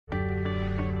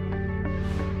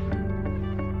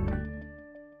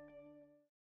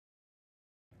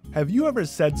Have you ever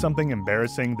said something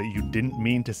embarrassing that you didn't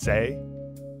mean to say?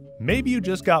 Maybe you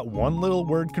just got one little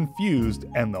word confused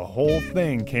and the whole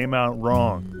thing came out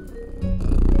wrong.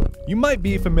 You might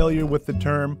be familiar with the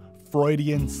term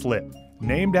Freudian slip.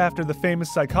 Named after the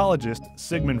famous psychologist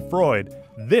Sigmund Freud,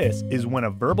 this is when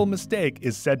a verbal mistake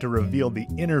is said to reveal the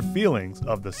inner feelings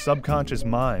of the subconscious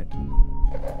mind.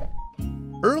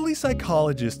 Early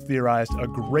psychologists theorized a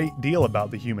great deal about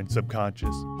the human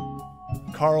subconscious.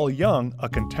 Carl Jung, a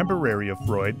contemporary of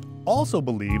Freud, also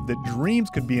believed that dreams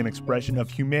could be an expression of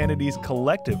humanity's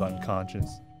collective unconscious.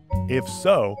 If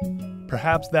so,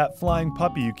 perhaps that flying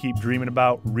puppy you keep dreaming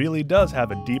about really does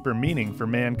have a deeper meaning for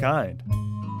mankind.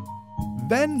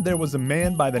 Then there was a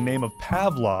man by the name of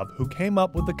Pavlov who came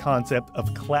up with the concept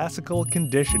of classical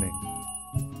conditioning.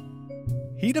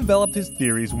 He developed his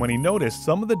theories when he noticed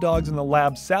some of the dogs in the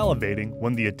lab salivating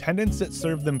when the attendants that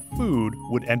served them food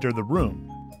would enter the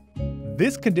room.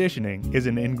 This conditioning is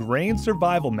an ingrained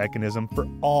survival mechanism for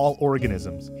all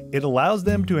organisms. It allows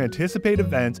them to anticipate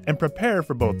events and prepare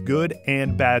for both good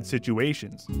and bad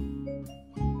situations.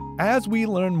 As we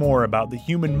learn more about the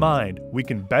human mind, we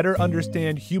can better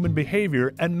understand human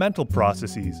behavior and mental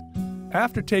processes.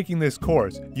 After taking this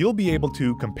course, you'll be able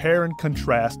to compare and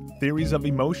contrast theories of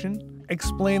emotion,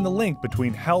 explain the link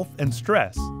between health and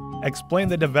stress, explain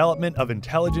the development of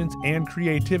intelligence and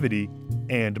creativity,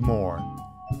 and more.